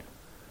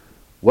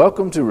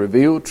Welcome to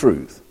Revealed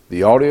Truth,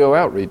 the audio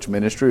outreach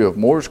ministry of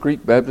Moores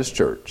Creek Baptist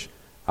Church.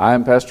 I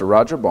am Pastor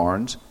Roger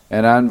Barnes,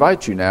 and I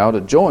invite you now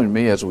to join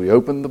me as we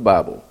open the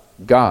Bible,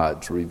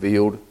 God's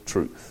Revealed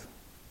Truth.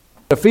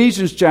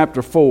 Ephesians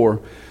chapter 4,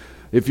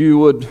 if you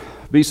would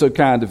be so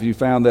kind, if you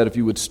found that, if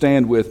you would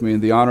stand with me in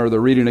the honor of the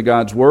reading of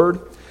God's Word.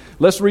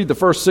 Let's read the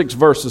first 6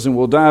 verses and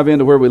we'll dive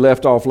into where we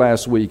left off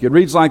last week. It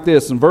reads like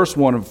this in verse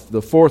 1 of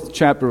the 4th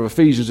chapter of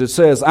Ephesians. It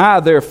says, I,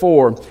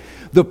 therefore,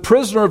 the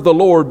prisoner of the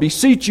Lord,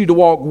 beseech you to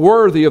walk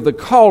worthy of the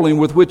calling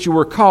with which you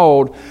were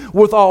called,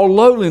 with all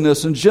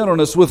lowliness and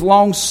gentleness, with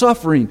long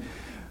suffering,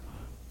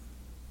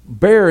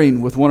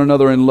 bearing with one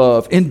another in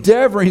love,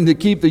 endeavoring to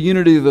keep the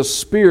unity of the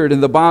Spirit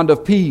in the bond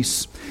of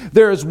peace.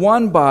 There is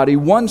one body,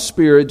 one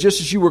Spirit, just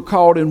as you were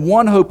called in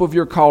one hope of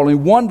your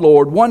calling, one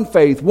Lord, one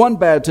faith, one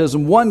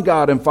baptism, one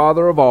God and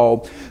Father of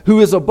all, who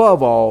is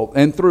above all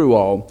and through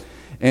all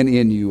and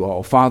in you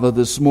all. Father,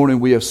 this morning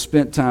we have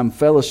spent time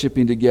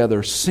fellowshipping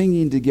together,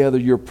 singing together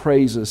your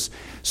praises,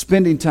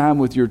 spending time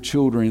with your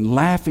children,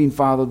 laughing,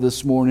 Father,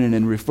 this morning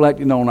and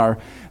reflecting on our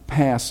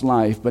past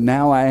life. But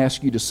now I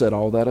ask you to set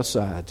all that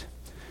aside.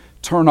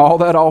 Turn all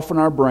that off in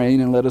our brain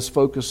and let us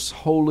focus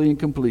wholly and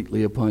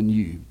completely upon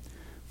you.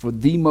 For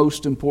the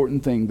most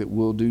important thing that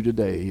we'll do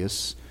today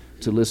is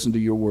to listen to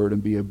your word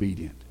and be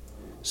obedient.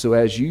 So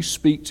as you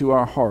speak to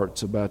our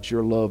hearts about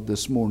your love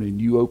this morning,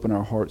 you open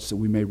our hearts that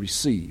we may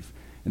receive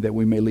and that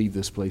we may leave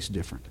this place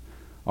different.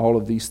 All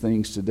of these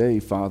things today,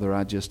 Father,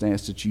 I just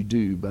ask that you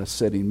do by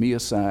setting me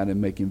aside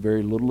and making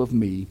very little of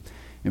me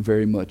and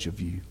very much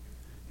of you.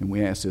 And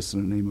we ask this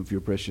in the name of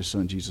your precious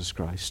Son, Jesus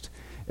Christ.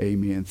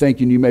 Amen. Thank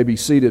you, and you may be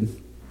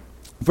seated.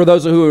 For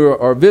those who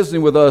are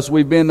visiting with us,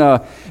 we've been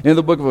in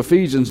the book of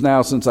Ephesians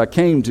now since I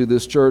came to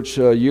this church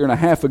a year and a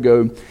half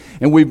ago,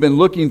 and we've been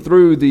looking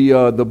through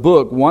the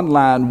book, one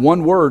line,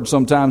 one word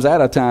sometimes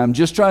at a time,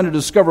 just trying to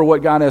discover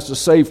what God has to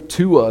say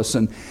to us.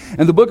 And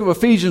the book of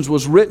Ephesians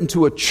was written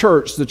to a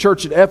church, the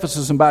church at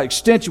Ephesus, and by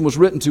extension was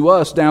written to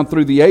us down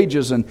through the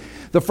ages. And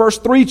the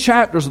first 3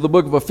 chapters of the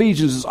book of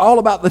Ephesians is all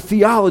about the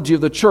theology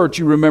of the church,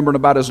 you remember, and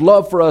about his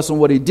love for us and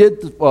what he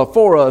did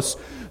for us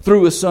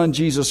through his Son,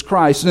 Jesus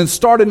Christ. And then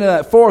starting in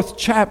that 4th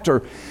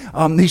chapter,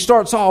 he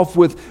starts off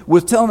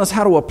with telling us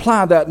how to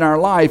apply that in our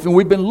life. And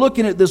we've been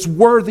looking at this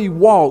worthy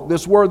walk.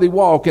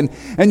 And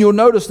you'll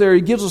notice there,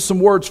 he gives us some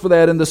words for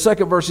that. In the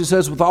 2nd verse, he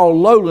says, with all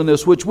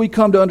lowliness, which we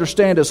come to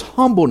understand as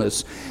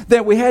humbleness,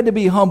 that we had to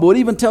be humble. It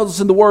even tells us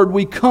in the word,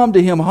 we come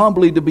to him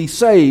humbly to be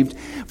saved.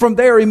 From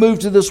there, he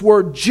moved to this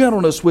word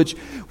gentleness, which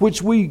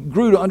we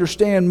grew to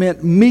understand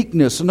meant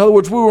meekness. In other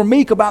words, we were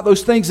meek about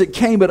those things that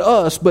came at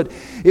us. But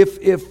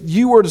if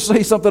you were to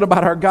say something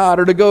about our God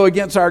or to go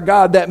against our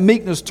God, that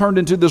meekness turned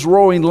into this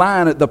roaring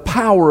lion at the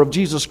power of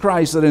Jesus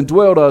Christ that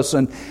indwelled us.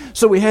 And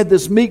so we had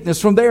this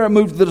meekness. From there, it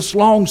moved to this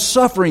long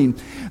suffering.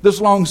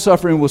 This long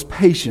suffering was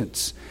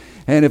patience.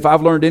 And if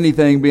I've learned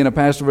anything being a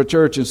pastor of a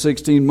church in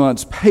 16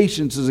 months,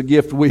 patience is a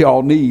gift we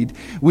all need.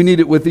 We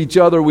need it with each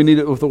other. We need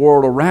it with the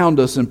world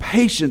around us. And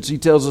patience, he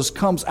tells us,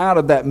 comes out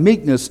of that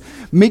meekness.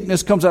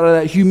 Meekness comes out of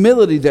that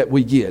humility that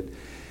we get.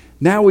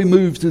 Now we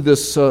move to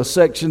this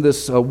section,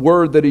 this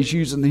word that he's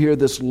using here,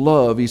 this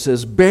love. He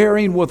says,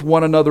 bearing with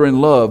one another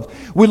in love.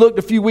 We looked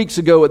a few weeks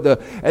ago at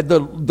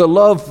the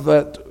love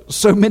that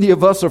so many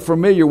of us are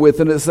familiar with,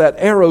 and it's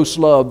that eros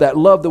love, that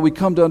love that we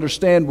come to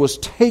understand was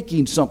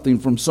taking something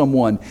from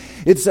someone.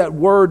 It's that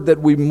word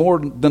that we more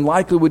than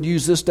likely would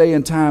use this day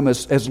and time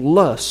as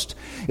lust.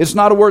 It's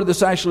not a word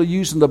that's actually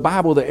used in the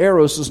Bible. The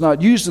eros is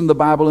not used in the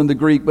Bible in the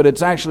Greek, but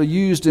it's actually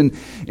used in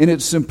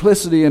its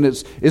simplicity and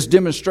its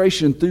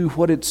demonstration through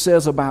what it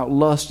says about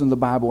lust in the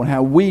Bible and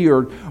how we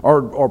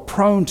are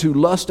prone to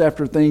lust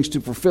after things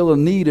to fulfill a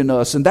need in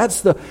us. And that's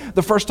the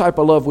first type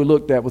of love we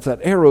looked at, with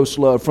that eros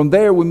love. From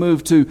there we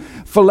moved to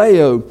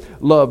phileo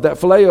love. That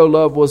phileo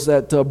love was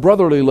that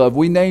brotherly love.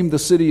 We named the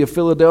city of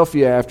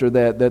Philadelphia after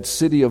that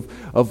city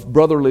of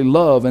brotherly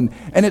love. And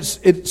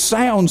it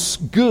sounds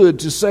good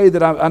to say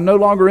that I'm no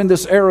longer in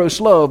this eros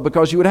love,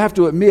 because you would have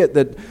to admit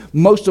that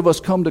most of us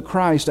come to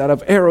Christ out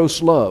of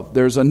eros love.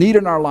 There's a need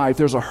in our life.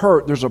 There's a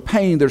hurt. There's a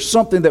pain. There's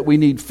something that we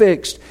need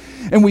fixed.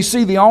 And we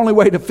see the only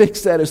way to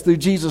fix that is through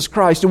Jesus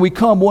Christ. And we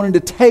come wanting to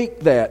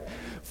take that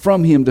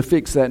from him to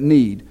fix that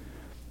need.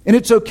 And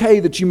it's okay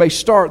that you may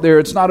start there.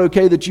 It's not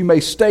okay that you may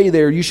stay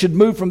there. You should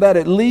move from that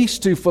at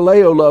least to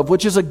phileo love,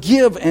 which is a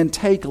give and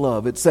take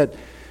love. It's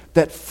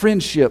that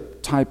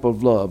friendship type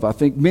of love. I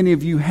think many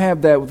of you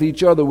have that with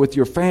each other, with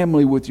your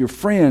family, with your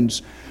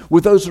friends,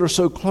 with those that are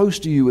so close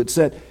to you. It's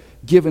that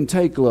give and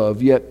take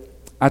love. Yet,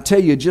 I tell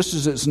you, just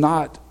as it's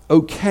not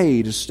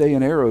okay to stay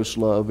in eros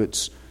love,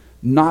 it's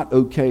not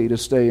okay to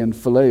stay in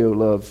phileo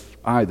love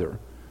either,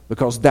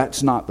 because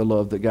that's not the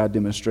love that God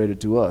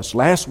demonstrated to us.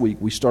 Last week,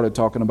 we started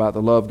talking about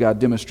the love God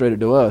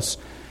demonstrated to us,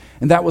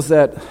 and that was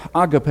that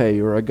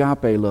agape or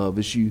agape love,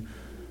 as you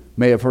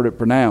may have heard it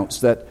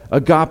pronounced. That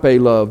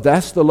agape love,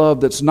 that's the love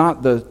that's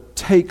not the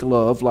take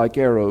love like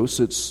eros.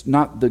 It's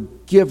not the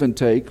give and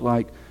take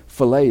like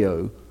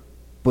phileo,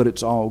 but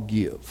it's all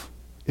give.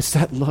 It's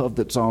that love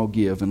that's all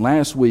give. And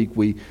last week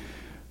we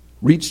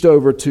reached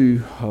over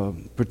to a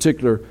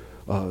particular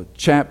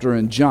chapter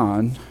in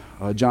John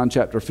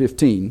chapter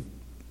 15,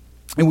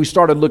 and we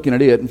started looking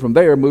at it, and from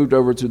there moved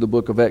over to the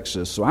book of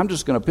Exodus. So I'm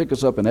just going to pick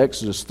us up in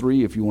Exodus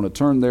 3, if you want to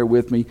turn there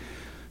with me.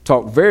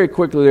 Talk very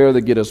quickly there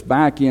to get us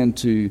back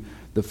into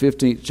the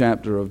 15th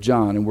chapter of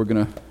John, and we're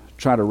going to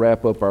try to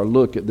wrap up our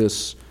look at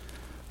this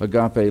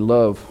agape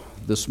love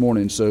this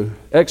morning. So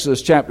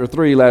Exodus chapter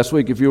 3, last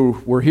week, if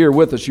you were here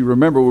with us, you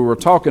remember we were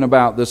talking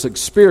about this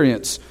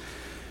experience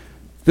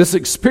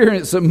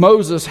that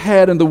Moses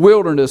had in the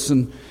wilderness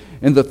and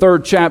in the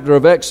 3rd chapter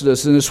of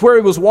Exodus. And it's where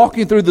he was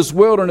walking through this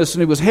wilderness,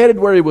 and he was headed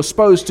where he was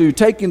supposed to,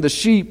 taking the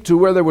sheep to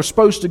where they were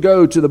supposed to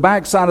go, to the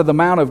backside of the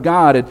Mount of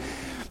God.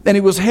 And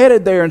he was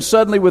headed there, and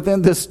suddenly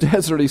within this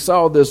desert he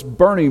saw this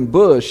burning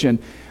bush. And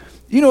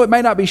you know, it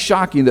may not be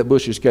shocking that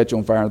bushes catch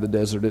on fire in the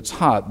desert. It's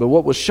hot. But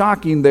what was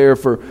shocking there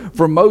for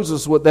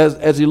Moses,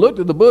 as he looked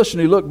at the bush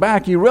and he looked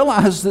back, he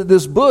realized that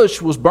this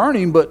bush was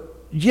burning,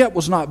 but yet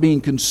was not being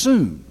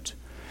consumed.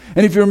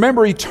 And if you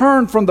remember, he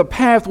turned from the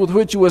path with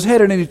which he was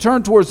headed, and he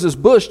turned towards this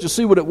bush to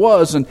see what it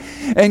was.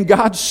 And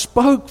God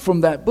spoke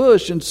from that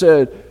bush and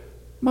said,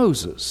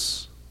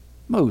 "Moses,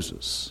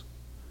 Moses."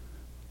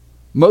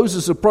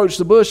 Moses approached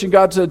the bush, and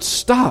God said,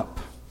 "Stop.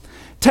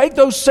 Take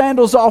those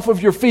sandals off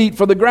of your feet,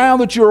 for the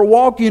ground that you are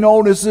walking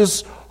on is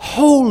this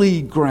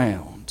holy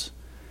ground."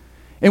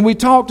 And we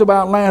talked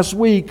about last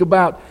week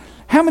about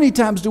how many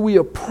times do we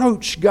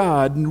approach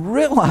God and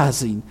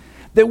realizing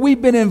that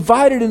we've been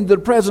invited into the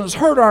presence,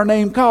 heard our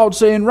name called,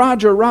 saying,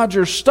 "Roger,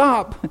 Roger,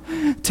 stop.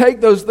 Take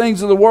those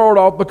things of the world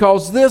off,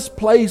 because this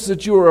place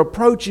that you are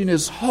approaching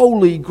is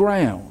holy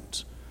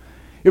ground."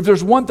 If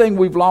there's one thing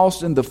we've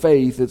lost in the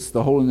faith, it's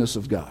the holiness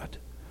of God.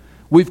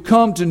 We've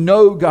come to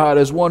know God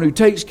as one who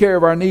takes care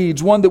of our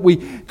needs, one that we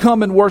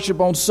come and worship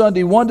on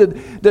Sunday, one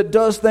that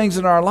does things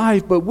in our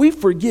life, but we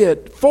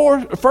forget,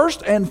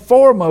 first and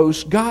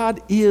foremost,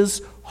 God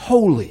is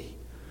holy.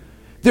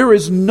 There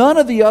is none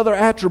of the other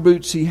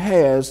attributes He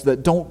has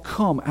that don't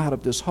come out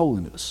of this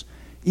holiness.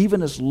 Even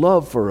His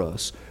love for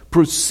us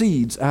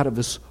proceeds out of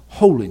His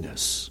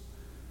holiness.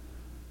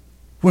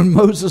 When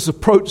Moses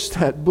approached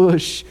that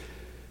bush,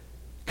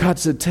 God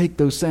said, "Take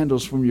those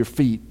sandals from your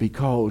feet,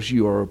 because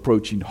you are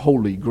approaching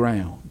holy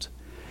ground."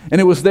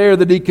 And it was there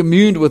that he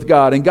communed with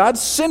God. And God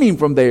sent him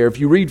from there. If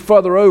you read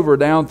further over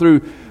down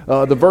through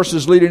the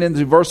verses leading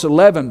into verse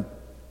 11,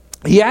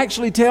 He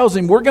actually tells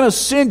him, "We're going to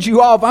send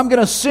you off. I'm going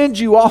to send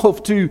you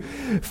off to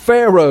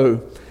Pharaoh.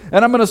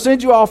 And I'm going to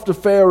send you off to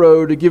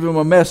Pharaoh to give him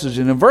a message."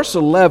 And in verse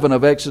 11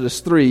 of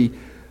Exodus 3,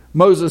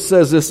 Moses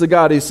says this to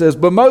God. He says,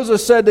 "But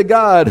Moses said to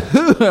God,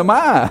 'Who am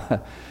I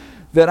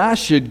that I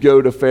should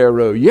go to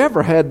Pharaoh?'" You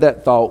ever had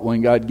that thought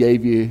when God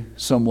gave you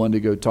someone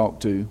to go talk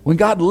to? When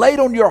God laid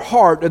on your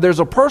heart that there's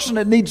a person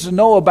that needs to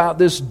know about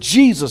this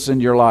Jesus in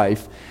your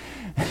life,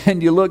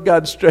 and you look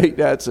God straight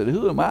at and said,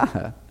 "Who am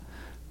I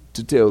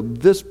to tell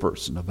this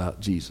person about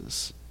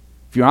Jesus?"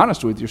 If you're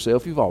honest with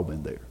yourself, you've all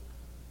been there.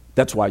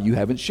 That's why you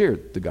haven't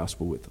shared the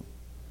gospel with them.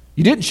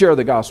 You didn't share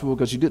the gospel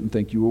because you didn't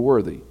think you were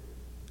worthy.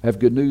 I have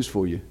good news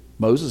for you.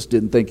 Moses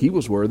didn't think he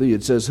was worthy.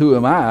 It says, "Who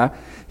am I?"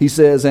 He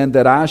says, "And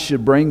that I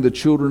should bring the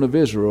children of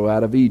Israel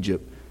out of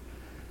Egypt."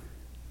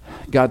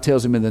 God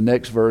tells him in the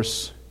next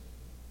verse,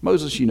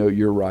 "Moses, you know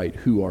you're right.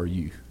 Who are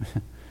you?"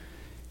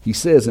 He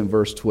says in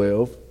verse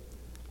 12,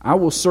 "I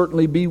will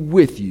certainly be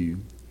with you,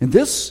 and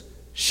this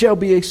shall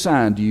be a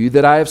sign to you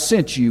that I have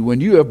sent you.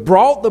 When you have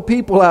brought the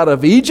people out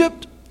of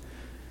Egypt,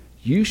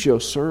 you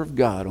shall serve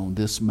God on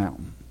this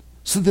mountain."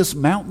 So this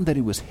mountain that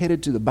he was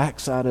headed to the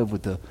backside of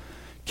with the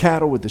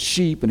cattle, with the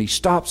sheep, and he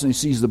stops and he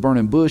sees the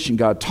burning bush, and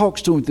God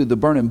talks to him through the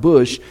burning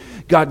bush.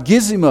 God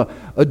gives him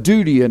a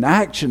duty, an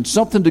action,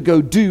 something to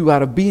go do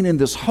out of being in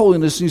this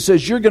holiness. And he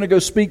says, "You're going to go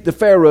speak to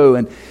Pharaoh."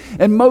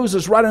 And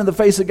Moses, right in the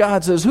face of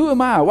God, says, "Who am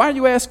I? Why are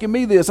you asking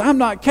me this? I'm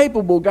not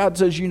capable." God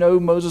says, "You know,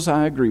 Moses,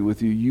 I agree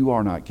with you. You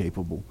are not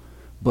capable,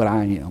 but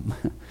I am."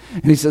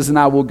 And he says, "And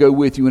I will go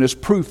with you. And as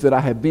proof that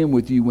I have been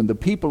with you, when the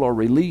people are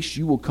released,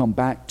 you will come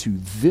back to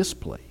this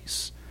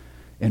place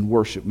and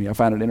worship me." I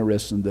find it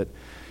interesting that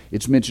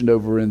it's mentioned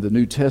over in the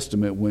New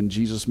Testament when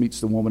Jesus meets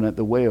the woman at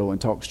the well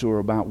and talks to her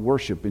about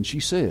worship. And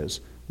she says,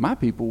 "My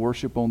people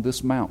worship on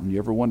this mountain." You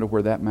ever wonder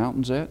where that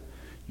mountain's at?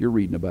 You're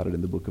reading about it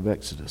in the book of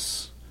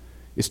Exodus.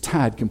 It's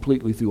tied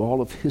completely through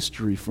all of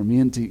history from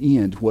end to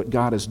end, what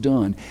God has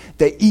done.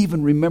 They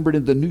even remembered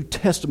in the New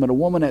Testament a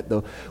woman at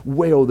the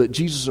well that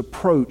Jesus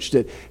approached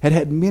that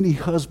had many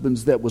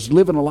husbands, that was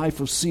living a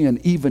life of sin,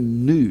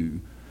 even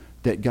knew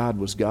that God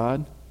was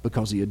God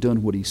because he had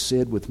done what he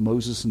said with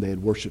Moses, and they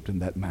had worshiped in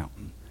that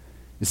mountain.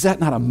 Is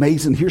that not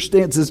amazing? Here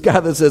stands this guy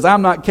that says,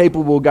 "I'm not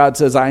capable." God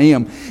says, "I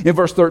am." In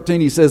verse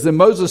 13 he says, "Then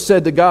Moses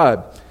said to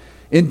God,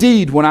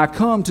 'Indeed, when I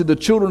come to the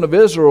children of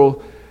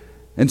Israel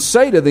and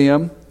say to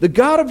them, the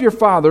God of your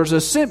fathers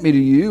has sent me to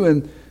you,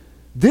 and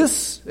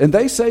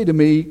they say to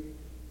me,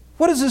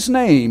 what is his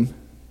name?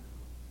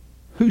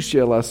 Who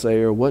shall I say,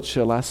 or what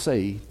shall I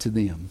say to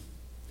them?'"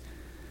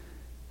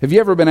 Have you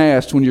ever been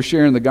asked when you're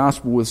sharing the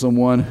gospel with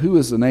someone, who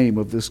is the name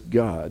of this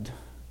God?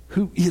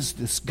 Who is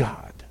this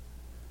God?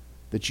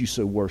 that you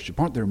so worship?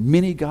 Aren't there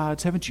many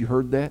gods? Haven't you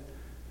heard that?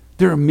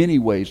 There are many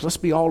ways. Let's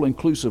be all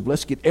inclusive.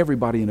 Let's get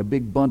everybody in a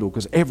big bundle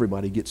because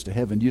everybody gets to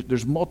heaven.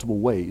 There's multiple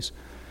ways.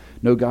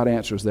 No, God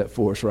answers that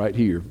for us right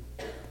here.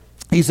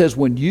 He says,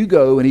 when you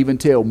go and even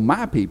tell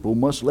my people,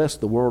 much less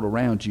the world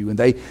around you, and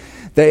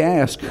they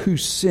ask, who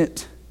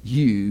sent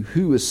you?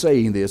 Who is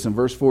saying this? In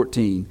verse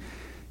 14,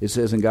 it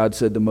says, and God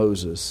said to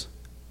Moses,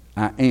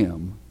 I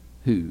am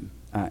who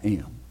I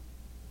am.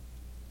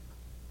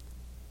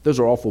 Those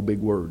are awful big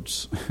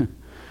words.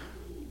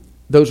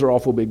 Those are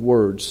awful big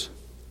words.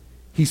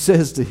 He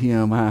says to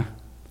him, I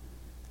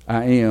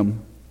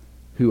am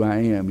who I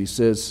am. He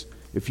says,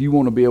 if you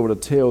want to be able to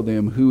tell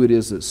them who it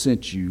is that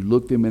sent you,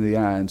 look them in the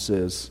eye and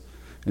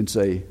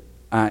say,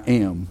 I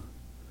am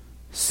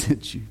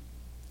sent you.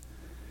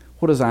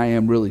 What does I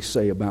am really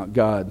say about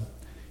God?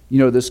 You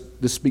know, this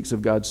speaks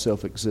of God's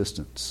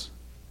self-existence.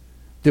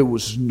 There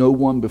was no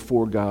one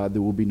before God.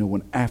 There will be no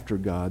one after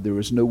God. There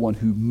is no one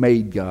who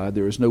made God.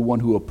 There is no one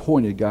who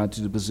appointed God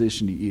to the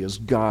position He is.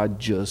 God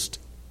just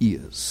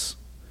is.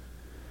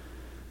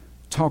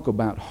 Talk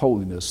about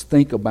holiness.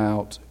 Think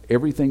about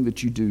everything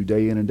that you do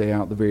day in and day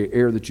out, the very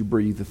air that you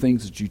breathe, the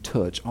things that you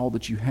touch, all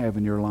that you have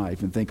in your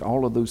life, and think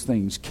all of those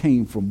things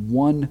came from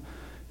one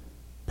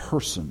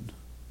person,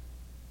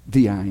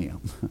 the I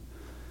am.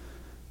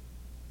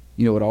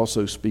 You know, it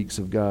also speaks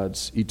of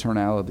God's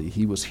eternality.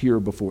 He was here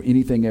before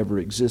anything ever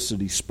existed.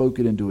 He spoke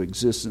it into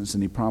existence,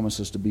 and He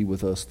promises to be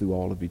with us through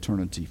all of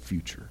eternity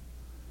future.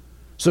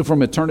 So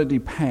from eternity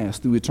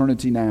past, through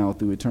eternity now,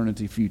 through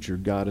eternity future,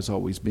 God has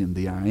always been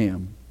the I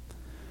am.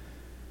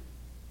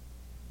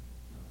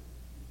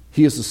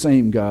 He is the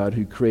same God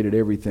who created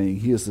everything.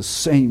 He is the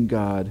same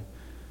God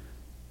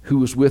who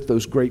was with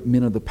those great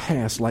men of the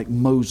past like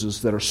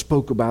Moses that are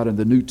spoke about in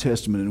the New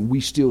Testament, and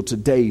we still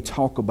today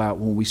talk about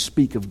when we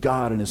speak of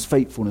God and His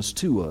faithfulness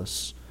to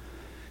us.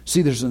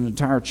 See, there's an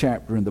entire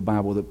chapter in the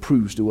Bible that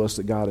proves to us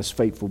that God is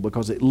faithful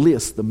because it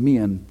lists the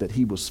men that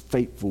He was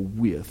faithful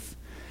with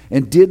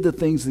and did the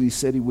things that He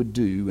said He would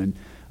do and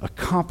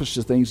accomplished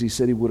the things He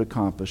said He would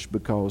accomplish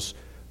because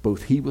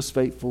both He was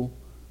faithful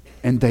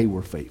and they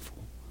were faithful.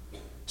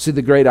 See,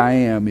 the great I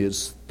am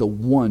is the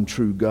one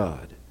true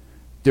God.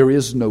 There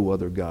is no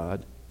other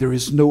God. There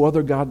is no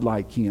other God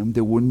like Him.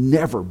 There will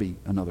never be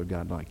another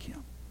God like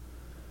Him.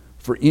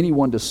 For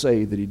anyone to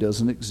say that He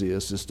doesn't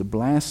exist is to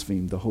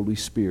blaspheme the Holy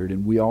Spirit.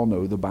 And we all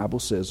know the Bible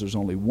says there's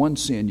only one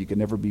sin you can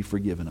never be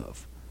forgiven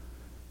of.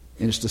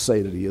 And it's to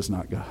say that He is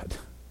not God.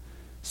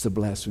 It's to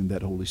blaspheme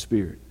that Holy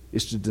Spirit.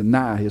 It's to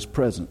deny His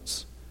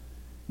presence.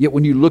 Yet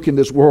when you look in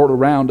this world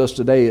around us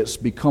today, it's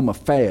become a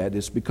fad.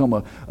 It's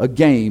become a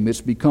game.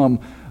 It's become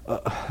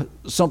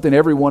something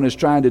everyone is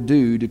trying to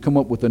do to come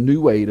up with a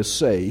new way to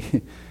say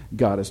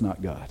God is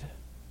not God.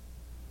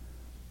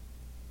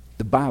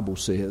 The Bible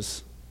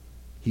says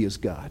He is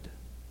God.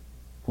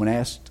 When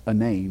asked a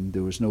name,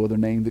 there was no other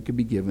name that could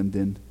be given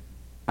than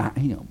I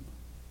am.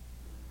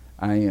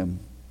 I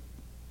am.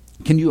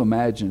 Can you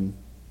imagine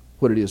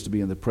what it is to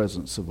be in the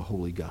presence of a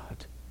holy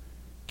God?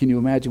 Can you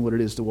imagine what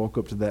it is to walk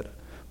up to that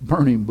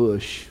burning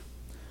bush,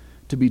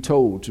 to be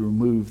told to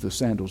remove the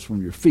sandals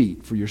from your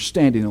feet, for you're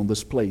standing on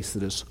this place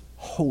that is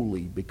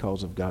holy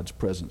because of God's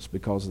presence,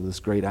 because of this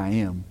great I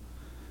am?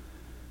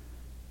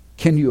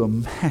 Can you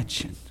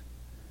imagine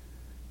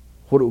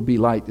what it would be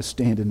like to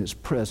stand in His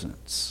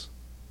presence?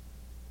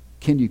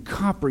 Can you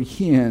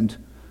comprehend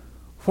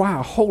why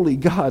a holy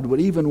God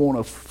would even want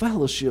to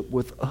fellowship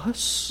with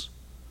us?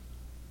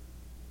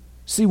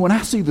 See, when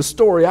I see the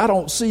story, I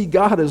don't see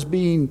God as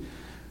being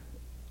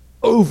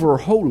over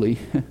holy.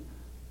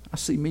 I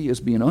see me as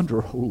being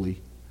under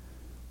holy.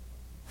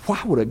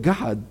 Why would a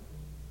God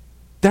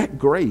that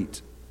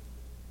great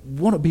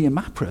want to be in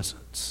my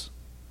presence?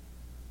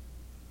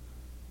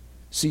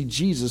 See,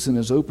 Jesus in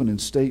His opening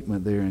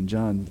statement there in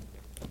John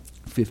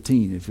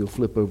 15, if you'll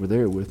flip over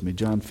there with me,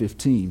 John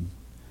 15,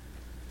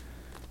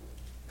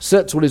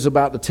 sets what He's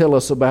about to tell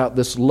us about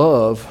this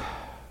love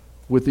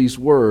with these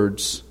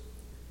words.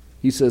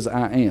 He says,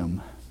 I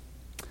am.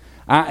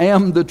 I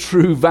am the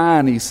true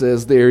vine, He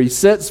says there. He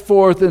sets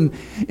forth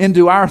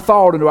into our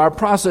thought, into our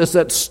process,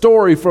 that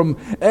story from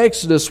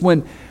Exodus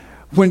when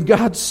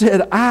God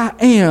said, I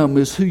am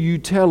is who you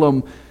tell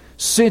them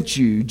sent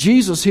you.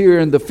 Jesus here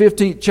in the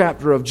 15th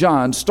chapter of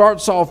John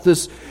starts off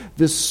this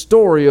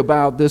story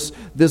about this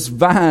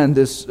vine,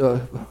 this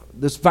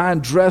vine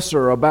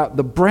dresser, about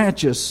the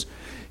branches.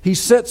 He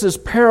sets this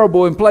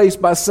parable in place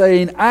by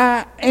saying,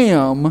 I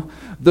am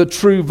the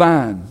true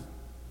vine.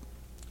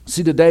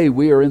 See, today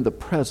we are in the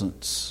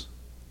presence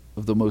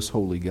of the most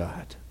holy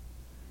God.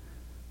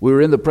 We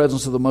are in the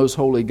presence of the most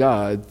holy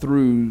God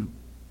through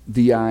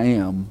the I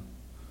am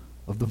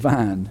of the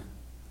vine,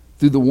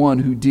 through the one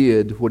who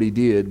did what He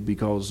did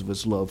because of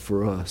His love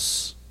for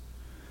us.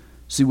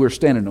 See, we're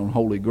standing on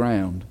holy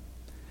ground.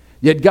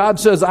 Yet God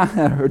says,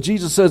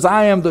 Jesus says,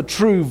 I am the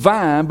true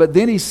vine. But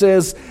then He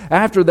says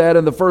after that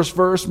in the first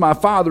verse, my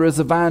Father is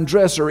the vine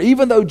dresser.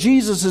 Even though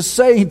Jesus is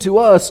saying to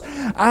us,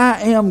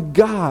 I am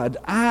God,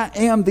 I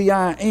am the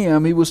I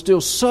am, He was still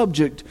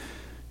subject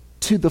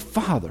to the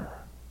Father.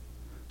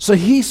 So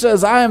he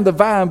says, I am the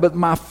vine, but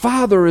my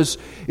Father is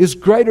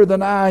greater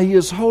than I. He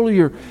is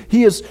holier.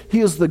 He is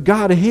the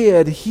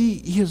Godhead.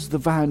 He is the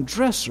vine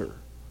dresser.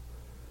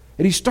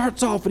 And he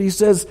starts off and he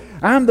says,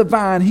 I'm the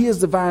vine, he is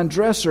the vine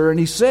dresser. And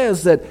he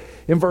says that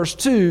in verse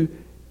 2,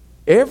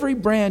 every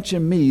branch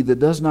in me that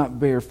does not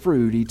bear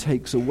fruit, he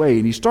takes away.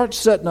 And he starts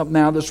setting up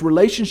now this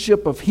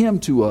relationship of him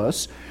to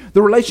us,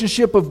 the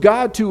relationship of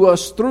God to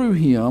us through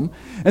him,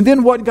 and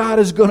then what God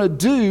is going to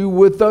do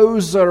with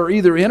those that are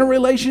either in a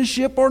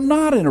relationship or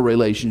not in a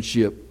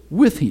relationship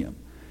with him.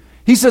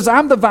 He says,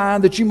 I'm the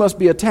vine that you must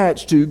be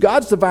attached to.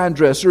 God's the vine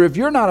dresser. If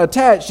you're not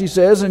attached, he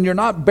says, and you're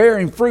not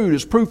bearing fruit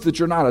as proof that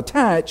you're not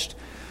attached,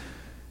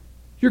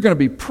 you're going to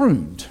be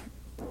pruned.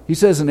 He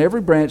says, in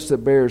every branch that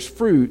bears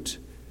fruit,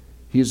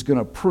 he is going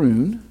to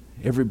prune.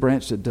 Every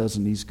branch that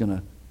doesn't, he's going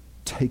to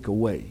take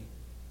away.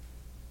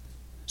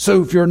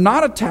 So if you're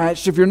not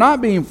attached, if you're not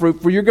being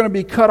fruitful, you're going to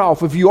be cut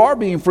off. If you are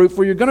being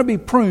fruitful, you're going to be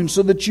pruned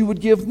so that you would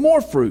give more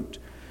fruit.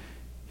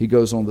 He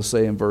goes on to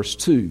say in verse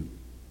 2.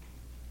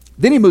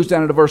 Then he moves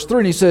down into verse 3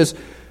 and he says,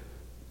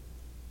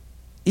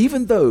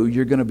 even though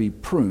you're going to be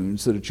pruned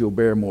so that you'll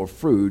bear more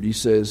fruit, he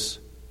says,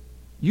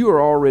 you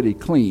are already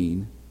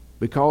clean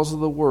because of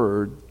the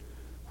word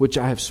which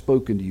I have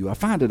spoken to you. I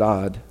find it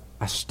odd.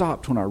 I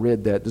stopped when I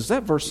read that. Does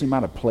that verse seem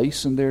out of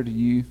place in there to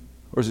you?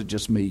 Or is it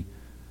just me?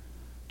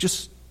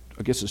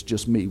 I guess it's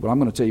just me, but I'm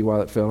going to tell you why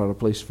that fell out of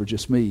place for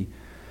just me.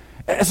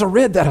 As I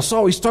read that, I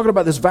saw he's talking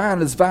about this vine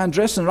and this vine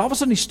dressing, and all of a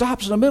sudden he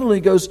stops in the middle and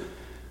he goes,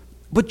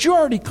 but you're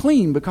already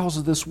clean because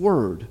of this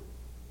word.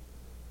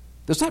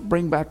 Does that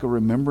bring back a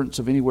remembrance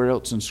of anywhere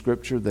else in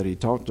Scripture that he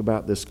talked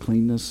about this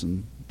cleanness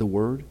and the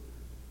word?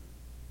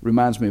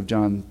 Reminds me of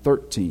John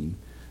 13,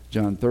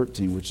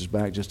 which is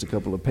back just a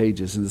couple of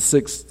pages. In the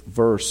 6th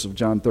verse of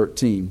John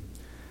 13,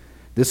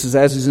 this is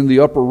as he's in the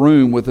upper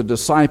room with the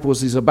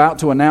disciples. He's about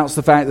to announce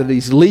the fact that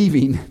he's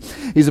leaving.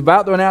 He's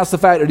about to announce the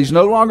fact that he's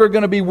no longer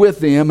going to be with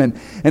them. And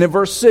in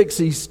verse 6,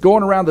 he's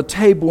going around the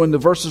table in the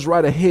verses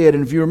right ahead.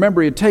 And if you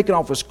remember, he had taken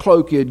off his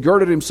cloak. He had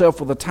girded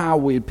himself with a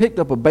towel. He had picked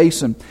up a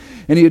basin.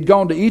 And he had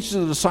gone to each of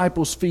the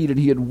disciples' feet. And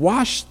he had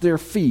washed their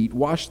feet,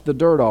 washed the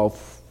dirt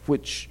off,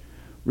 which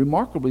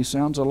remarkably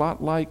sounds a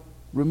lot like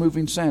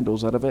removing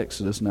sandals out of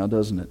Exodus now,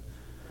 doesn't it?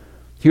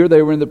 Here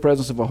they were in the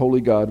presence of a holy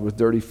God with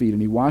dirty feet,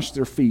 and he washed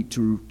their feet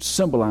to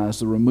symbolize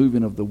the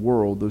removing of the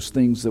world, those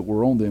things that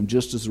were on them,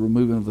 just as the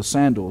removing of the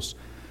sandals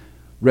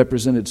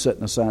represented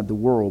setting aside the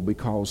world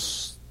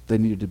because they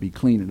needed to be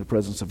clean in the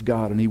presence of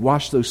God. And he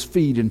washed those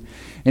feet, and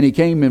he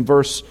came in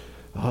verse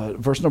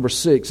number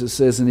 6, it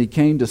says, and he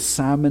came to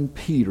Simon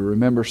Peter.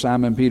 Remember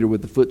Simon Peter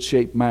with the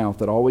foot-shaped mouth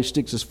that always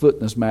sticks his foot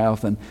in his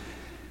mouth. And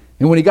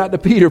when he got to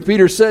Peter,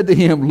 Peter said to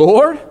him,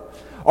 Lord,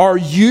 are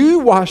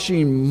you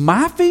washing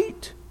my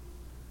feet?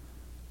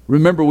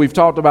 Remember, we've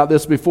talked about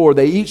this before.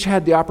 They each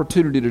had the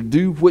opportunity to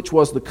do which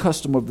was the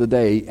custom of the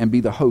day and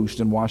be the host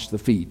and wash the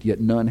feet, yet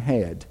none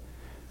had.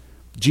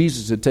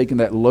 Jesus had taken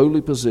that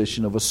lowly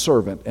position of a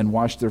servant and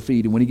washed their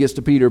feet. And when he gets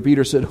to Peter,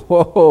 Peter said,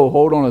 whoa,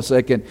 hold on a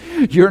second.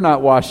 You're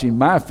not washing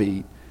my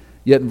feet.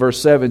 Yet in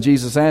verse 7,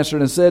 Jesus answered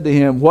and said to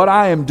him, what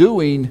I am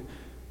doing,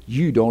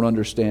 you don't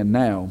understand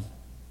now,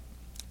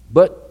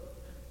 but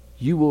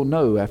you will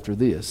know after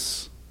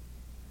this.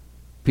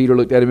 Peter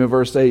looked at him in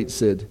verse 8 and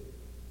said,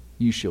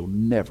 you shall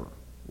never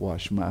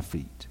wash my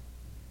feet.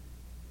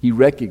 He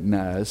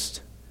recognized,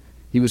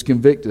 he was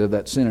convicted of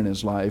that sin in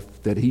his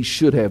life, that he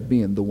should have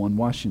been the one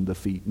washing the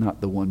feet,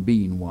 not the one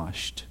being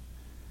washed.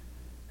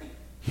 And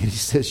he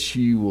says,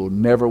 you will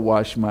never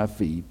wash my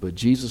feet. But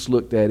Jesus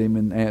looked at him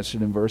and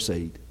answered in verse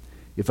 8,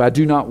 if I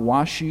do not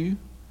wash you,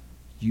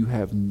 you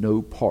have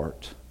no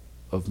part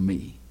of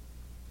me.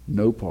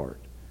 No part.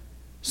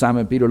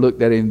 Simon Peter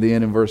looked at him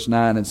then in verse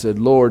 9 and said,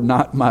 Lord,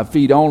 not my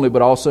feet only,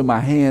 but also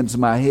my hands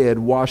and my head.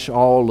 Wash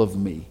all of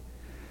me.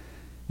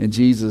 And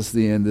Jesus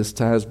then, this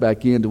ties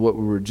back into what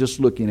we were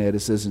just looking at. It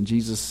says, and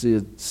Jesus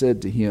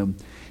said to him,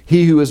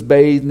 he who is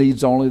bathed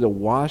needs only to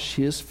wash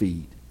his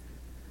feet,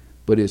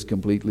 but is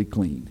completely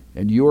clean.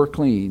 And you are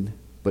clean,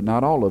 but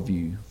not all of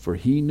you, for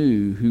he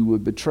knew who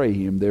would betray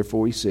him.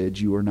 Therefore he said,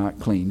 you are not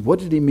clean. What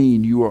did he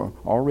mean? You are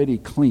already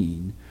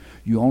clean.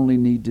 You only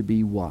need to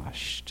be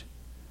washed.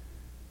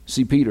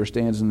 See, Peter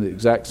stands in the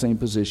exact same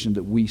position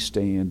that we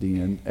stand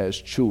in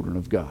as children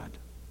of God.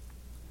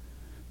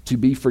 To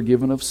be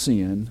forgiven of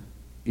sin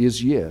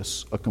is,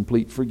 yes, a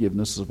complete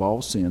forgiveness of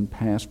all sin,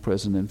 past,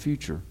 present, and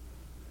future.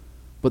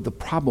 But the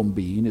problem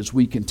being is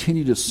we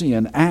continue to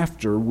sin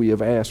after we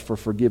have asked for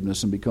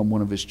forgiveness and become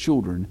one of his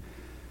children.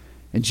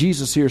 And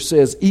Jesus here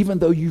says, even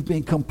though you've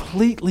been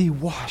completely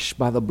washed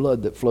by the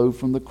blood that flowed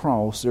from the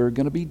cross, there are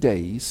going to be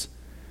days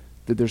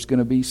that there's going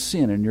to be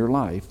sin in your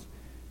life.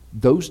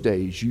 Those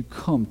days you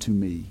come to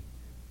me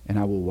and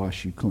I will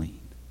wash you clean.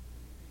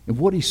 And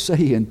what he's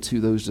saying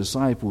to those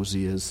disciples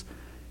is,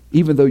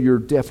 even though you're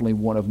definitely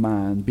one of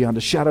mine, beyond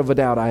a shadow of a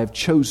doubt I have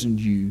chosen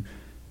you,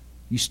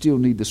 you still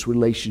need this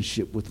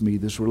relationship with me,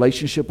 this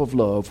relationship of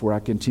love where I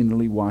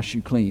continually wash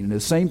you clean. And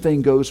the same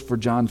thing goes for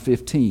John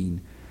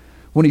 15.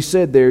 When he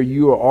said there,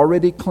 you are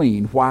already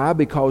clean. Why?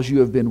 Because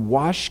you have been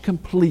washed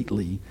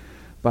completely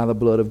by the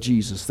blood of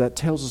Jesus. That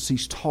tells us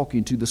he's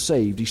talking to the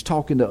saved. He's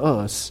talking to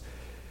us.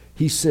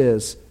 He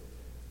says,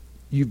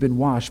 you've been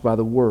washed by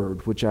the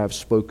word which I have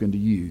spoken to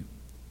you.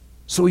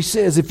 So he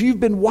says, if you've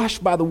been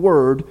washed by the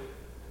word,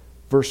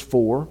 verse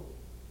 4,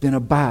 then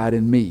abide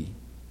in me,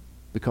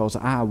 because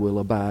I will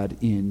abide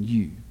in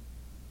you.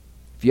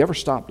 If you ever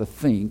stop to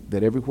think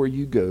that everywhere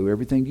you go,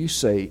 everything you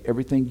say,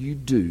 everything you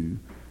do,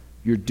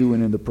 you're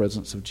doing in the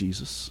presence of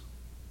Jesus.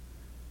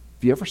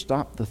 If you ever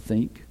stop to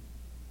think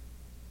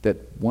that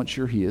once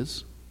you're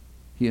his,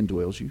 he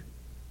indwells you.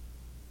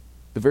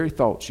 The very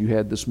thoughts you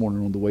had this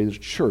morning on the way to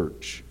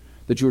church,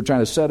 that you were trying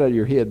to set out of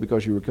your head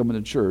because you were coming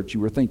to church, you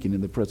were thinking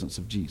in the presence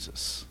of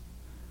Jesus.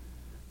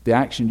 The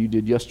action you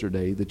did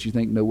yesterday that you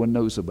think no one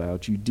knows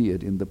about, you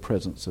did in the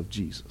presence of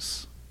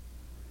Jesus.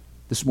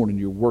 This morning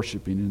you're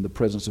worshiping in the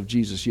presence of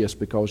Jesus, yes,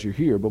 because you're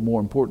here, but more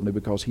importantly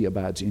because he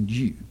abides in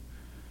you,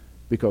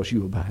 because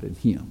you abide in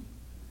him.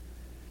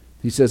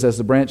 He says, as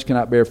the branch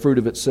cannot bear fruit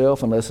of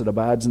itself unless it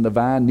abides in the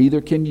vine,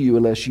 neither can you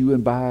unless you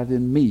abide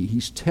in me.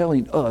 He's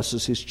telling us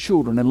as his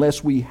children,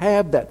 unless we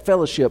have that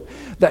fellowship,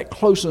 that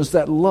closeness,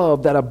 that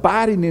love, that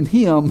abiding in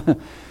him,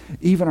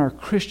 even our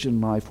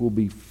Christian life will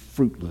be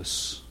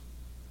fruitless.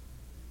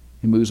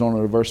 He moves on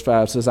to verse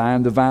 5, says, I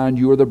am the vine,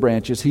 you are the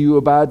branches. He who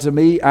abides in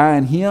me, I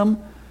in him,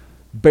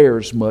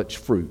 bears much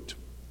fruit.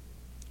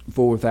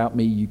 For without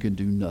me you can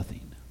do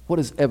nothing. What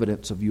is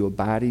evidence of you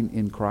abiding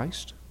in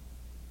Christ?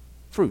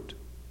 Fruit.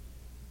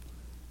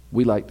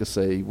 We like to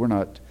say we're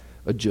not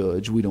a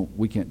judge.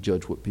 We can't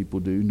judge what people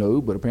do. No,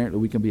 but apparently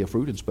we can be a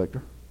fruit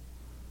inspector.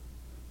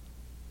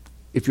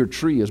 If your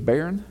tree is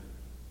barren,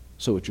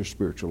 so it's your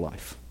spiritual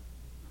life.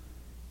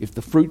 If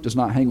the fruit does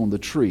not hang on the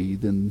tree,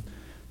 then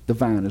the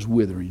vine is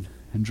withering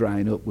and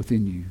drying up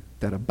within you,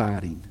 that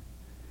abiding.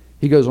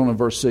 He goes on in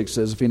verse 6,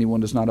 says, if anyone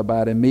does not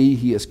abide in me,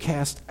 he is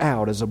cast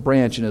out as a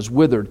branch and is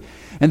withered.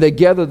 And they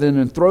gather them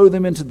and throw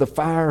them into the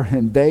fire,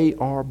 and they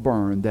are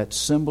burned. That's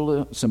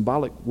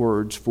symbolic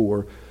words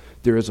for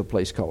there is a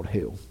place called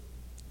hell.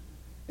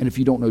 And if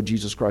you don't know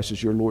Jesus Christ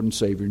as your Lord and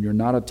Savior, and you're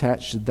not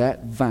attached to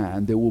that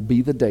vine, there will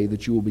be the day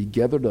that you will be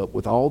gathered up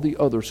with all the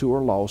others who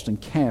are lost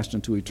and cast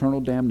into eternal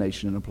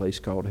damnation in a place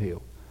called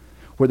hell,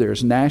 where there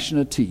is gnashing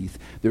of teeth,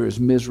 there is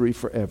misery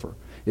forever.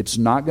 It's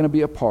not going to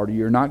be a party.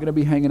 You're not going to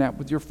be hanging out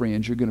with your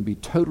friends. You're going to be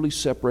totally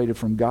separated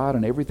from God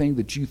and everything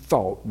that you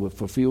thought would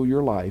fulfill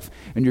your life,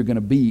 and you're going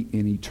to be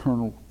in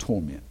eternal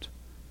torment.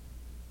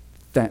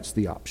 That's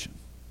the option.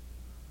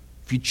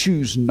 If you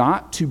choose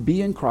not to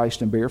be in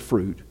Christ and bear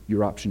fruit,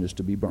 your option is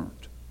to be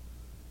burned.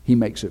 He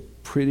makes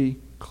it pretty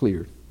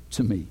clear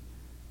to me.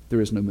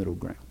 There is no middle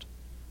ground.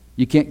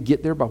 You can't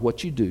get there by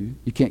what you do.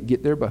 You can't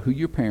get there by who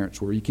your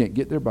parents were. You can't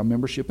get there by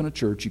membership in a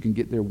church. You can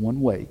get there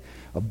one way,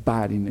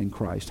 abiding in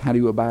Christ. How do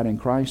you abide in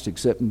Christ?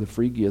 Accepting the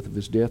free gift of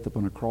his death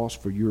upon a cross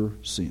for your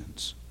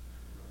sins.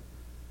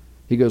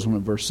 He goes on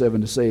in verse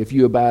 7 to say, if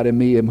you abide in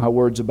me and my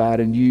words abide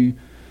in you,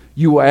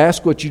 you will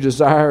ask what you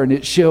desire and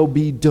it shall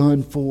be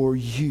done for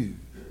you.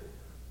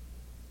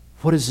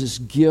 What is this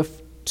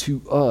gift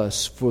to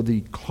us for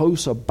the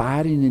close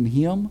abiding in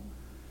him?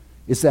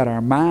 It's that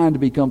our mind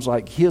becomes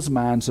like his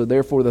mind, so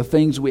therefore the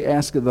things we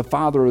ask of the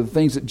Father are the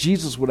things that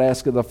Jesus would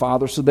ask of the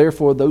Father, so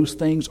therefore those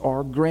things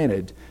are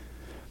granted.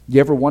 You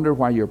ever wonder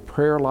why your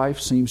prayer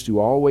life seems to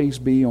always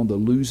be on the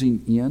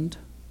losing end?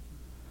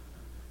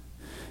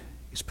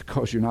 It's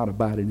because you're not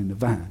abiding in the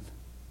vine.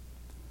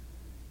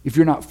 If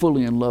you're not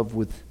fully in love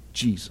with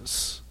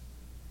Jesus,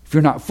 if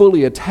you're not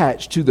fully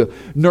attached to the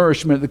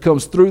nourishment that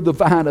comes through the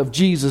vine of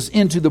Jesus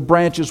into the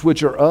branches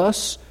which are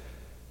us,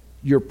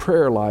 your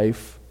prayer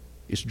life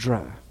is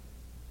dry.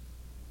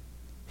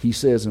 He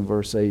says in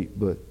verse 8,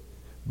 but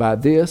by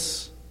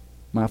this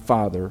my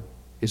Father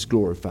is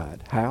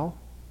glorified. How?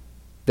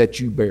 That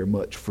you bear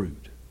much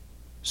fruit.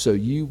 So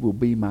you will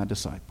be my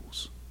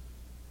disciples.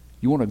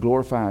 You want to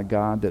glorify a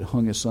God that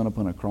hung his Son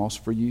upon a cross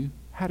for you?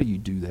 How do you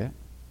do that?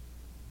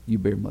 You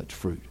bear much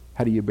fruit.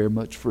 How do you bear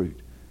much fruit?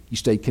 You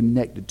stay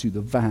connected to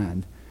the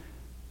vine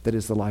that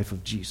is the life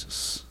of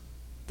Jesus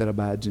that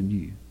abides in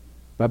you.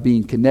 By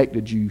being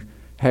connected, you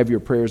have your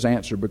prayers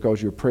answered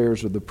because your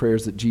prayers are the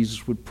prayers that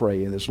Jesus would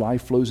pray. And as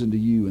life flows into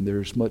you and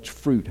there's much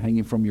fruit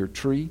hanging from your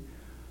tree,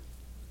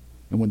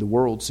 and when the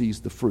world sees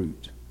the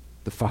fruit,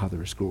 the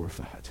Father is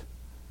glorified.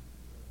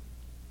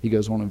 He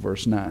goes on in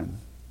verse 9.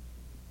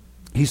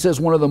 He says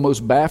one of the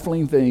most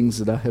baffling things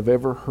that I have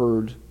ever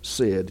heard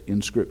said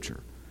in Scripture.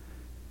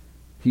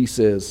 He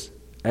says,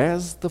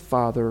 as the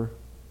Father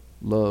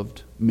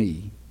loved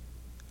me,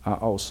 I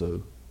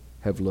also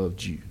have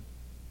loved you.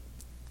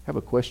 I have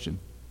a question.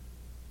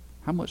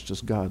 How much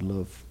does God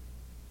love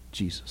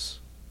Jesus?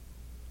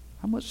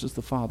 How much does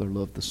the Father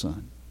love the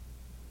Son?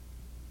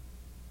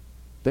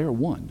 They are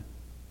one.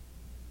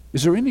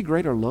 Is there any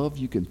greater love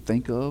you can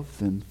think of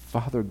than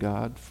Father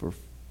God for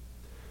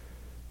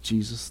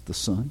Jesus the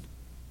Son?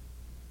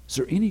 Is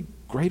there any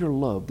greater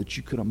love that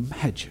you could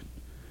imagine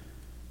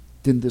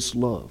than this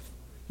love?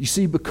 You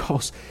see,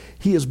 because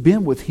he has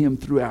been with him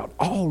throughout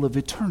all of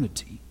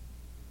eternity.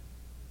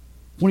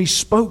 When he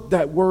spoke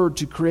that word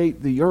to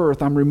create the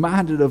earth, I'm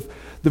reminded of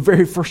the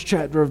very first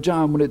chapter of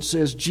John when it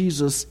says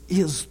Jesus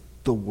is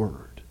the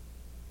Word.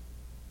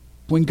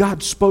 When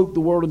God spoke the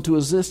world into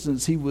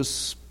existence, he was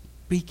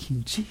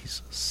speaking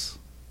Jesus.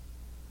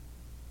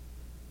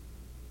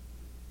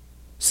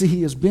 See,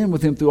 he has been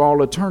with him through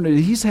all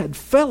eternity. He's had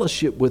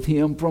fellowship with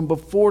him from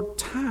before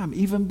time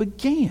even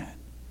began.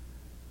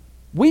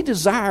 We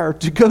desire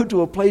to go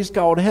to a place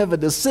called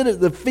heaven, to sit at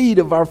the feet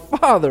of our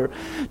Father,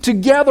 to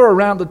gather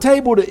around the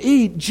table to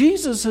eat.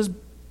 Jesus has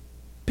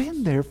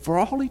been there for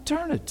all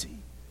eternity.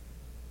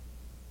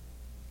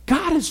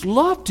 God has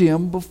loved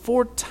him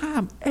before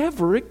time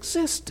ever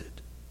existed.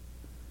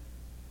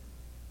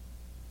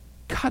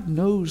 God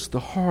knows the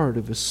heart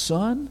of his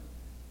Son,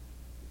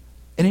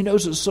 and he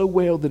knows it so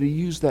well that he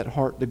used that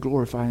heart to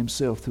glorify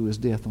himself through his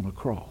death on a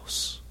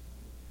cross.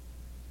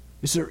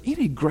 Is there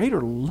any greater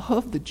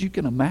love that you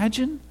can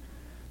imagine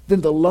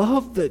than the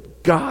love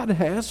that God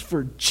has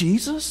for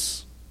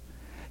Jesus?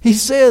 He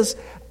says,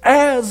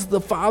 as the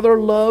Father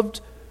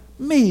loved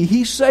me.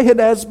 He's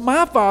saying, as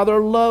my Father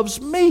loves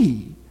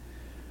me.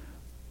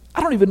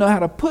 I don't even know how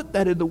to put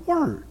that into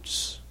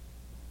words.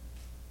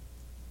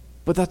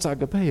 But that's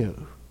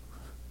agapeo.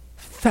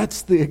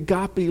 That's the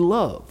agape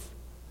love.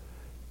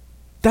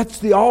 That's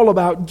the all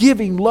about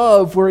giving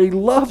love where he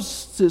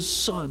loves his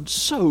Son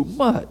so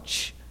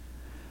much.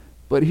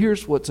 But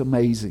here's what's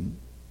amazing.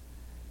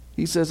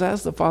 He says,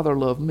 as the Father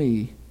loved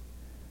me,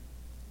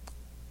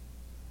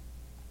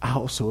 I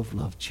also have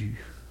loved you.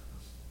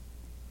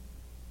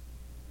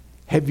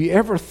 Have you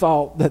ever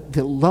thought that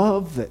the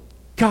love that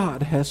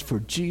God has for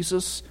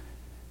Jesus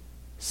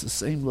is the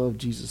same love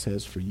Jesus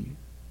has for you?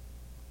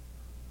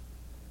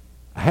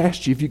 I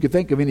asked you if you could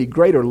think of any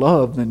greater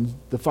love than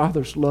the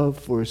Father's love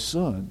for his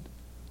Son.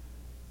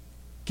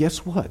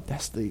 Guess what?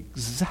 That's the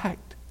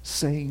exact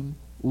same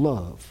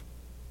love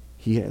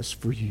he has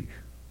for you.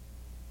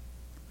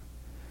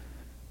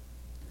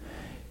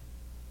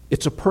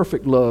 It's a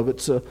perfect love.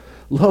 It's a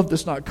love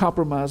that's not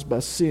compromised by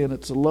sin.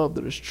 It's a love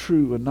that is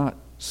true and not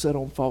set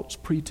on false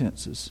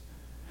pretenses.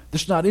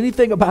 There's not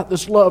anything about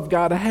this love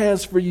God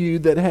has for you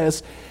that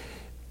has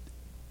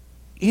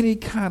any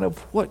kind of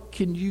what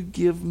can you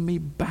give me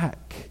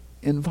back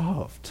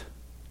involved.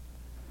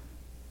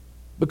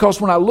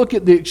 Because when I look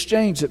at the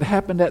exchange that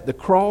happened at the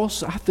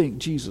cross, I think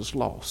Jesus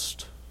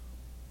lost.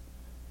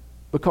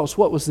 Because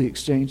what was the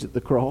exchange at the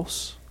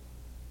cross?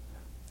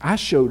 I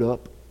showed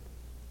up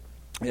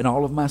in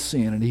all of my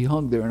sin, and he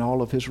hung there in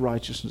all of his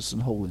righteousness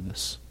and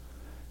holiness.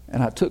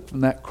 And I took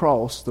from that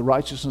cross the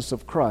righteousness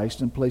of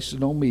Christ and placed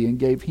it on me and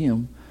gave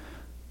him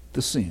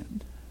the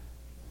sin.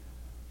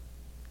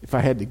 If I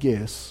had to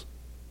guess,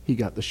 he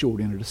got the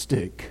short end of the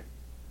stick.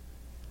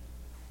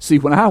 See,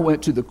 when I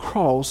went to the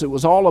cross, it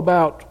was all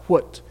about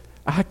what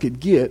I could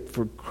get.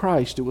 For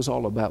Christ, it was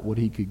all about what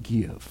he could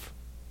give.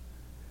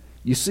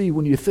 You see,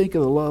 when you think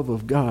of the love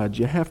of God,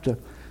 you have to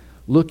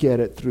look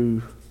at it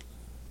through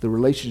the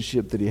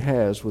relationship that he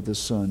has with his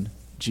Son,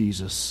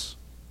 Jesus.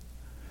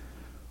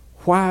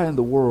 Why in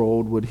the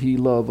world would he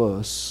love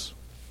us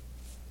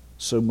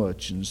so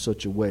much in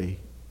such a way?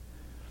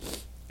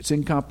 It's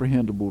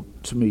incomprehensible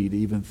to me to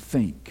even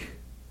think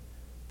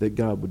that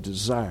God would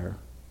desire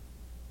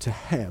to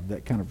have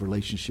that kind of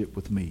relationship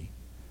with me.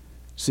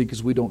 See,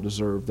 because we don't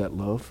deserve that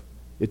love.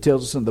 It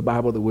tells us in the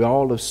Bible that we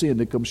all have sinned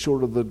and come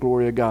short of the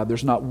glory of God.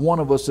 There's not one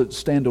of us that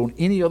stand on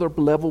any other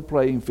level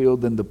playing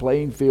field than the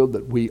playing field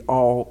that we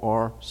all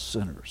are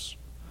sinners.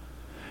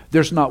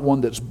 There's not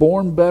one that's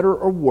born better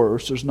or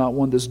worse. There's not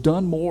one that's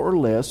done more or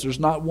less. There's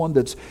not one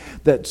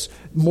that's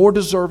more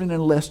deserving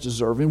and less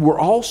deserving. We're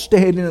all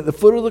standing at the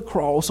foot of the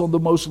cross on the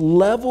most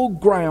level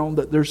ground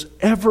that there's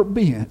ever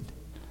been.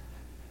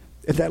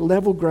 And that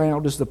level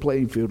ground is the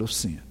playing field of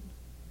sin.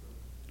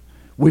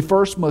 We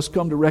first must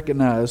come to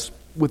recognize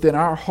within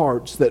our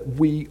hearts that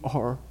we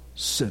are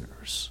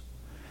sinners.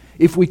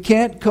 If we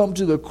can't come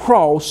to the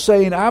cross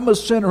saying, I'm a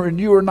sinner and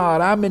you are not,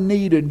 I'm in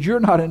need and you're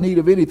not in need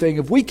of anything,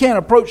 if we can't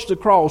approach the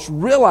cross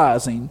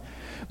realizing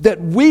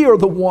that we are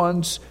the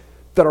ones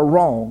that are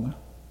wrong,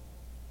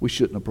 we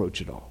shouldn't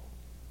approach it all.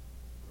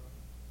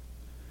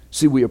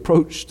 See, we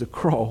approach the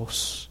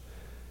cross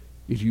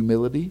in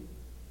humility,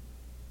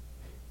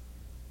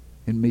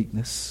 in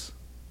meekness.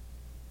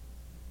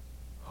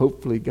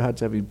 Hopefully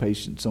God's having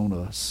patience on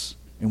us,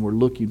 and we're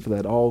looking for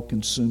that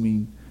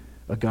all-consuming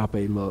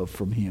agape love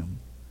from him.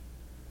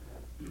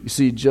 You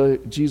see,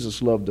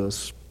 Jesus loved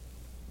us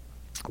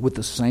with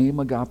the same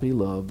agape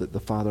love that the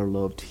Father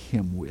loved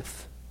him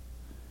with.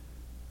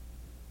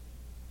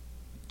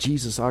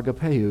 Jesus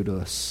agapeoed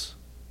us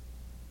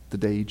the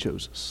day he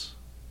chose us.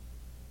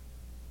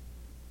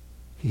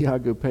 He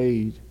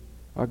agapeoed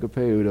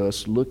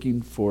us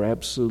looking for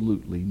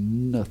absolutely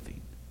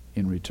nothing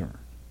in return.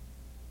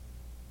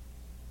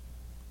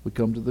 We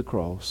come to the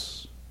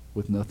cross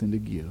with nothing to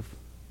give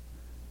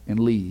and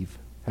leave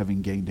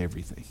having gained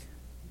everything.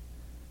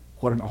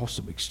 What an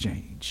awesome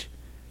exchange.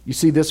 You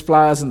see, this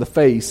flies in the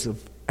face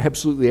of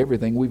absolutely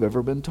everything we've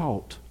ever been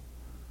taught.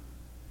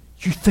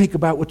 You think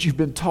about what you've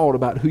been taught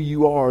about who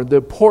you are, the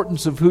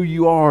importance of who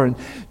you are, and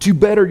to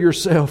better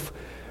yourself.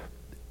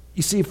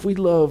 You see, if we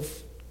love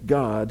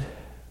God,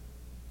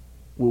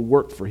 we'll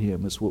work for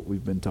Him, is what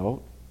we've been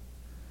taught.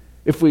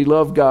 If we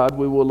love God,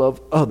 we will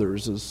love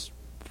others, is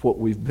what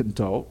we've been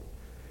taught.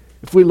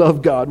 If we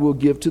love God, we'll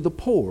give to the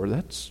poor.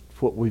 That's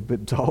what we've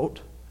been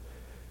taught.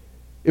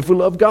 If we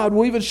love God,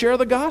 we'll even share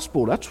the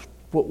gospel. That's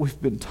what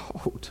we've been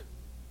taught.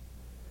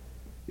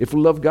 If we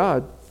love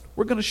God,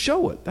 we're going to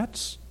show it.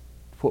 That's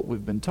what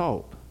we've been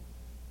taught.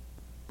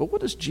 But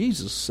what does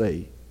Jesus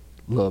say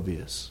love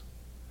is?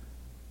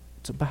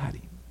 It's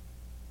abiding.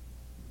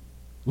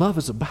 Love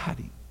is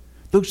abiding.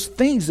 Those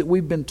things that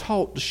we've been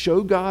taught to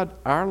show God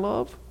our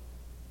love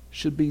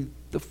should be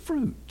the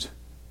fruit.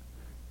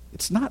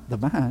 It's not the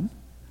vine.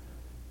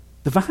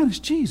 The vine is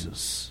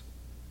Jesus.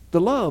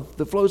 The love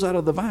that flows out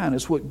of the vine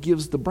is what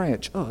gives the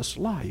branch, us,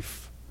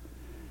 life.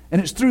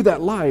 And it's through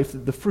that life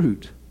that the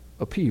fruit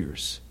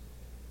appears.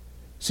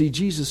 See,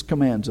 Jesus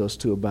commands us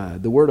to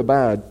abide. The word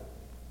abide,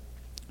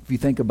 if you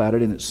think about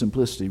it in its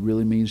simplicity,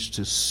 really means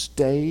to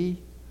stay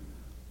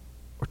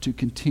or to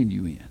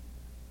continue in.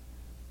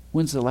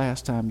 When's the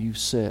last time you've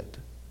sat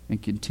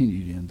and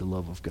continued in the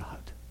love of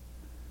God?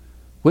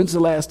 When's the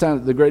last time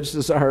that the greatest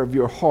desire of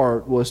your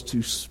heart was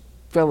to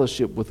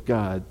fellowship with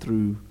God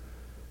through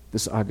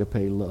this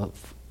agape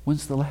love?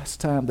 When's the last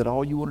time that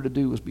all you wanted to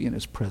do was be in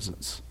His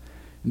presence,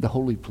 in the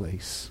holy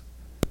place,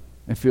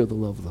 and feel the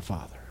love of the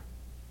Father?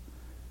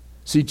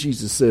 See,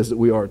 Jesus says that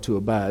we are to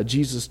abide.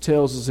 Jesus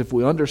tells us if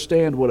we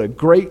understand what a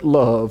great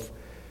love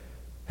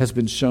has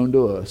been shown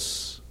to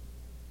us,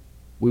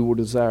 we will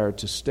desire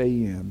to stay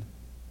in,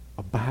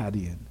 abide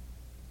in,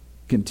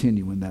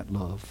 continue in that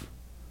love.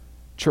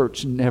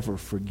 Church, never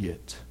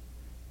forget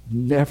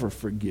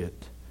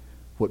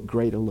what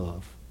great a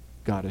love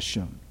God has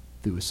shown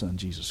through His Son,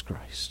 Jesus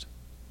Christ.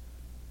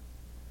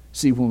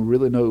 See, when we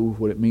really know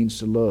what it means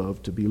to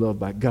love, to be loved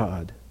by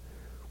God,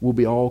 we'll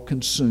be all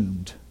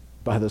consumed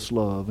by this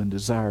love and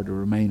desire to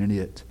remain in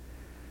it.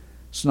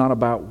 It's not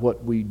about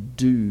what we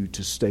do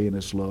to stay in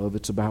this love.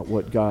 It's about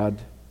what God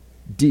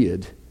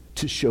did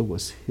to show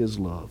us His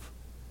love.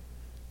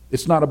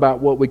 It's not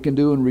about what we can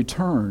do in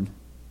return.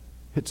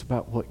 It's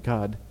about what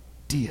God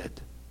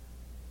did.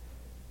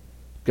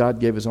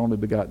 God gave His only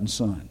begotten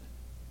Son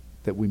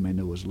that we may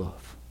know His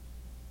love.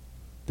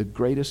 The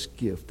greatest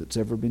gift that's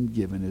ever been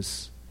given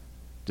is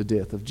the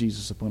death of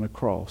Jesus upon a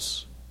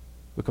cross,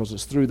 because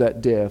it's through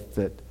that death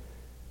that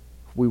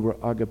we were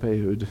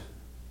agapehood,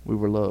 we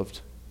were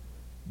loved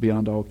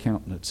beyond all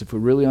countenance. If we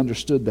really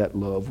understood that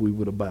love, we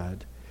would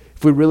abide.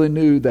 If we really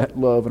knew that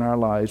love in our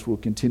lives, we'll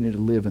continue to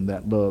live in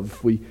that love.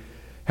 If we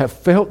have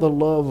felt the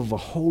love of a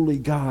holy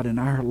God in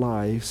our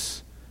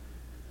lives,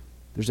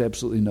 there's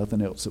absolutely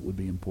nothing else that would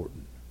be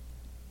important.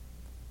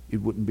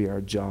 It wouldn't be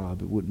our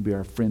job. It wouldn't be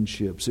our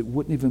friendships. It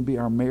wouldn't even be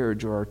our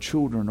marriage or our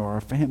children or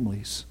our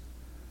families,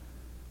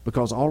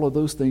 because all of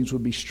those things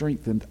would be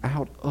strengthened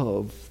out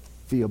of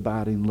the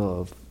abiding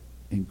love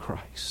in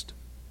Christ.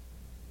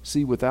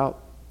 See,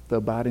 without the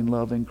abiding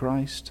love in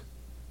Christ,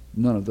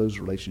 none of those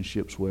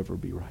relationships will ever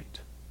be right.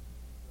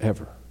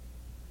 Ever.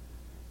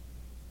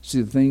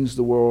 See, the things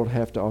the world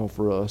have to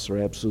offer us are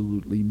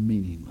absolutely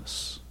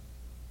meaningless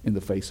in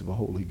the face of a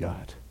holy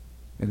God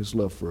and His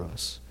love for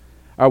us.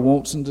 Our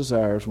wants and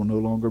desires will no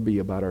longer be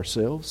about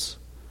ourselves.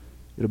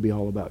 It'll be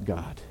all about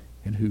God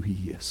and who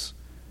He is.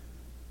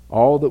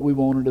 All that we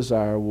want and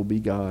desire will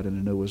be God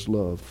and to know His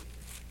love.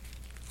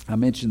 I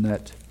mentioned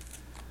that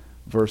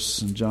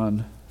verse in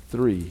John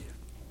 3.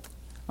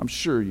 I'm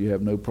sure you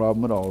have no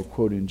problem at all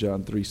quoting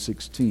John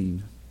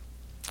 3:16.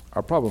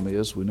 Our problem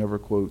is we never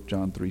quote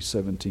John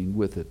 3:17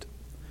 with it.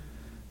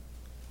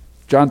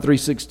 John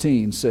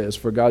 3:16 says,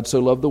 "For God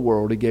so loved the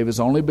world, He gave His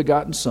only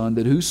begotten Son,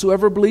 that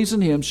whosoever believes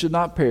in Him should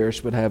not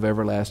perish but have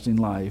everlasting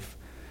life."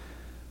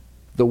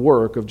 The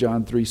work of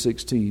John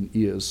 3:16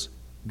 is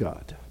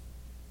God.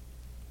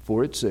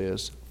 For it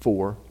says,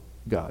 for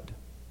God.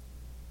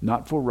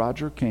 Not for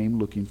Roger came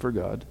looking for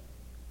God.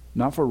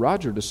 Not for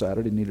Roger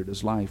decided he needed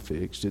his life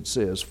fixed. It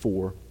says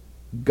for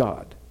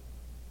God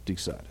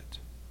decided.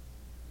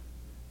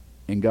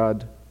 And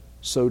God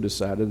so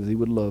decided that He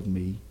would love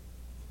me,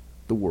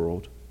 the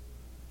world,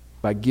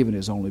 by giving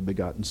His only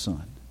begotten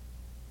Son.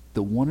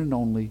 The one and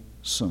only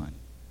Son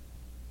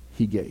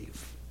He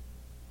gave.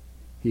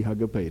 He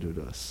agape'd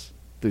us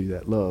through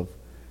that love.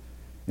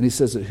 And He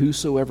says that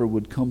whosoever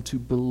would come to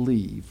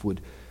believe,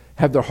 would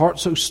have their heart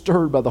so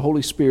stirred by the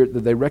Holy Spirit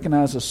that they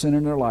recognize a sin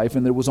in their life,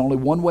 and there was only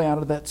one way out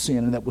of that sin,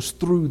 and that was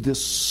through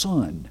this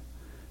Son,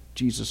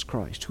 Jesus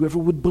Christ. Whoever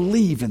would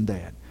believe in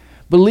that,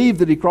 believe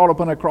that He crawled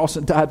upon a cross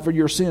and died for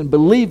your sin,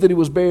 believe that He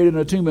was buried in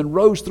a tomb and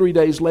rose 3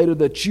 days later,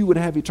 that you would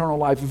have eternal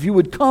life. If you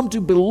would come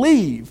to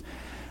believe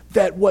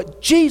that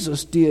what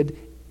Jesus did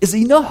is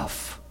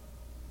enough,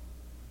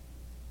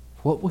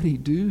 what would He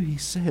do? He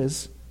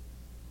says,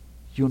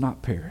 you'll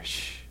not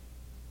perish.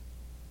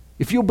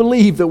 If you'll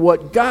believe that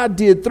what God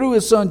did through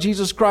His Son,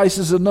 Jesus Christ,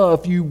 is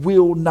enough, you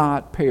will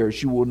not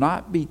perish. You will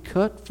not be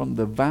cut from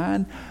the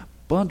vine,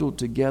 bundled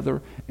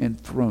together, and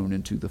thrown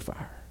into the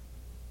fire.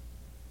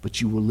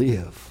 but you will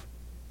live.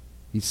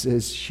 He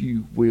says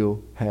you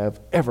will have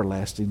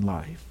everlasting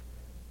life.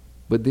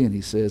 But then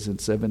he says in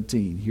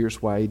 17,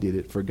 here's why he did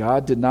it. For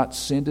God did not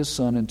send his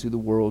Son into the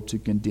world to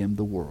condemn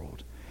the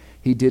world.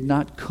 He did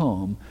not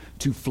come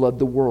to flood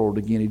the world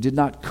again. He did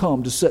not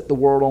come to set the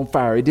world on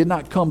fire. He did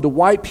not come to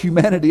wipe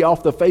humanity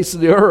off the face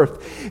of the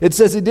earth. It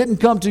says he didn't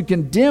come to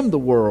condemn the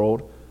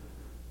world,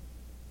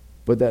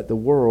 but that the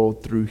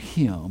world through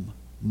him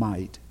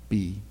might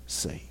be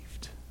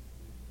saved.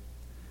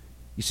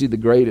 You see, the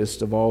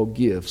greatest of all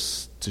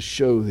gifts to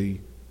show the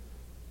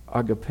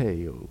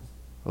agapeo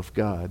of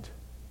God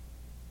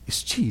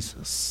is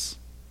Jesus.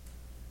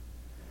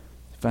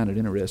 I find it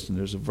interesting.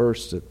 There's a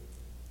verse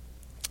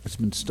that's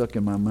been stuck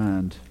in my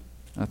mind.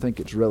 I think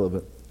it's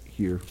relevant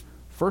here.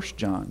 1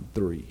 John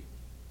 3.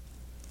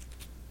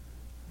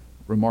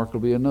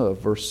 Remarkably enough,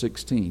 verse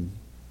 16.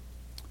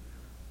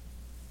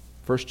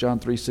 1 John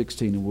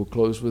 3:16, and we'll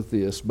close with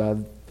this.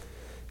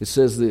 It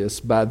says this,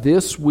 by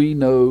this we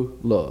know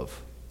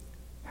love.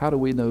 How do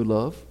we know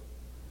love?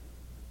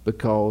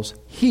 Because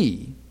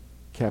he,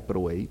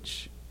 capital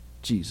H,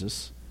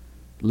 Jesus,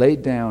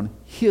 laid down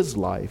his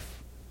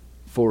life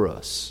for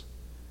us.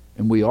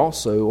 And we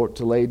also ought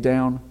to lay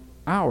down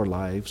our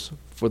lives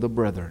for the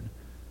brethren.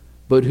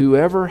 But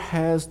whoever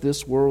has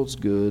this world's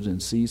good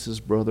and sees his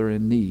brother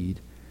in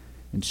need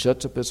and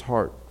shuts up his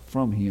heart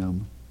from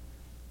him,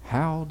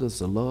 how does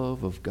the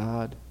love of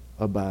God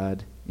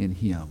abide in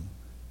him?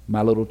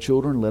 My little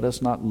children, let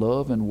us not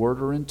love in word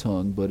or in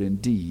tongue, but in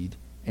deed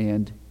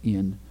and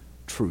in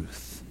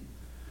truth.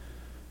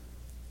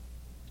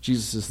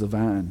 Jesus is the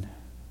vine.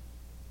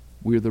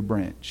 We're the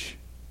branch.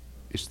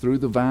 It's through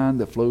the vine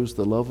that flows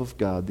the love of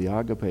God, the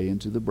agape,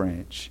 into the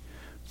branch.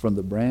 From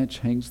the branch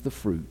hangs the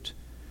fruit.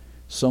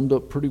 Summed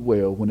up pretty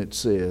well when it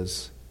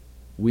says,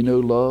 we know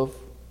love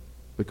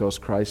because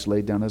Christ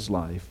laid down his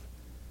life.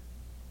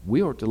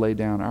 We ought to lay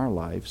down our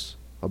lives,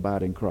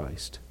 abide in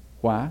Christ.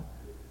 Why?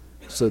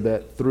 So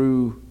that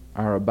through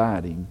our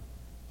abiding,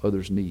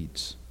 others'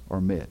 needs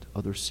are met.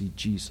 Others see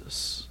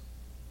Jesus.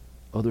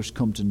 Others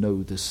come to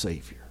know the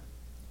Savior.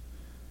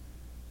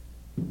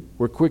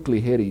 We're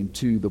quickly heading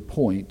to the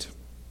point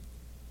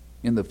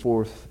in the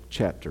 4th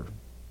chapter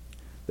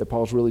that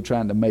Paul's really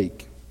trying to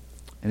make.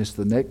 And it's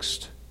the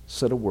next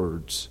set of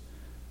words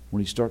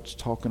when he starts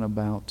talking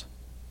about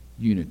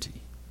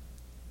unity.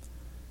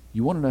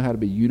 You want to know how to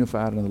be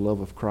unified in the love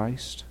of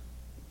Christ?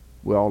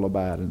 We all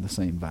abide in the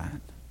same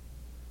vine,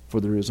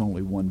 for there is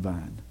only one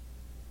vine.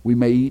 We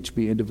may each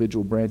be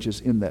individual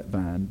branches in that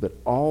vine, but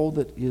all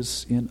that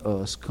is in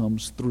us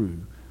comes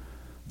through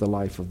the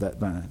life of that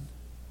vine.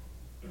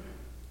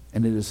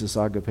 And it is this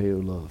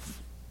agapeo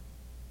love.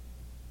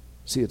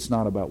 See, it's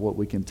not about what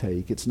we can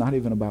take. It's not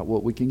even about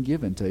what we can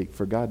give and take,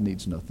 for God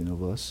needs nothing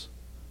of us.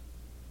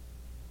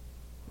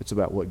 It's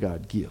about what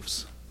God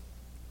gives.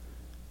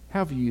 How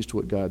have you used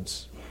what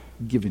God's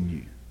given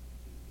you?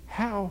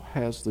 How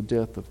has the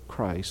death of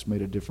Christ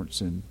made a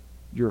difference in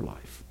your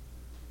life?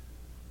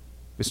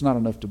 It's not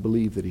enough to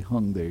believe that he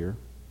hung there.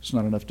 It's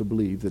not enough to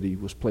believe that he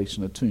was placed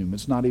in a tomb.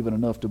 It's not even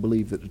enough to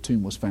believe that the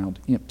tomb was found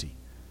empty.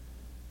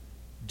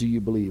 Do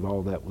you believe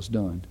all that was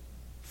done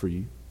for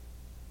you?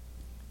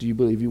 Do you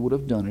believe you would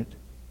have done it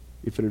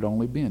if it had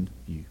only been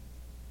you?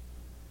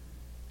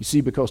 You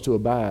see, because to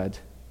abide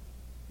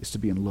is to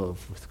be in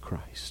love with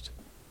Christ.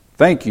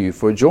 Thank you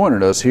for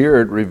joining us here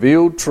at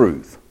Revealed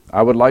Truth.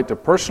 I would like to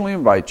personally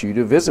invite you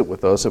to visit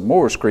with us at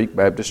Morris Creek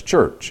Baptist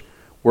Church.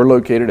 We're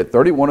located at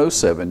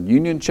 3107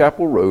 Union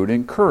Chapel Road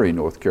in Curry,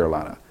 North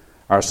Carolina.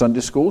 Our Sunday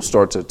school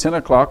starts at 10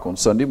 o'clock on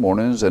Sunday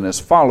mornings and is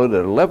followed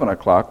at 11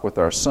 o'clock with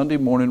our Sunday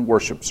morning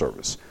worship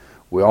service.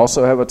 We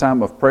also have a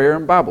time of prayer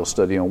and Bible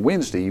study on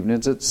Wednesday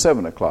evenings at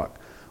 7 o'clock.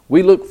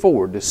 We look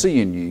forward to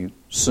seeing you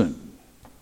soon.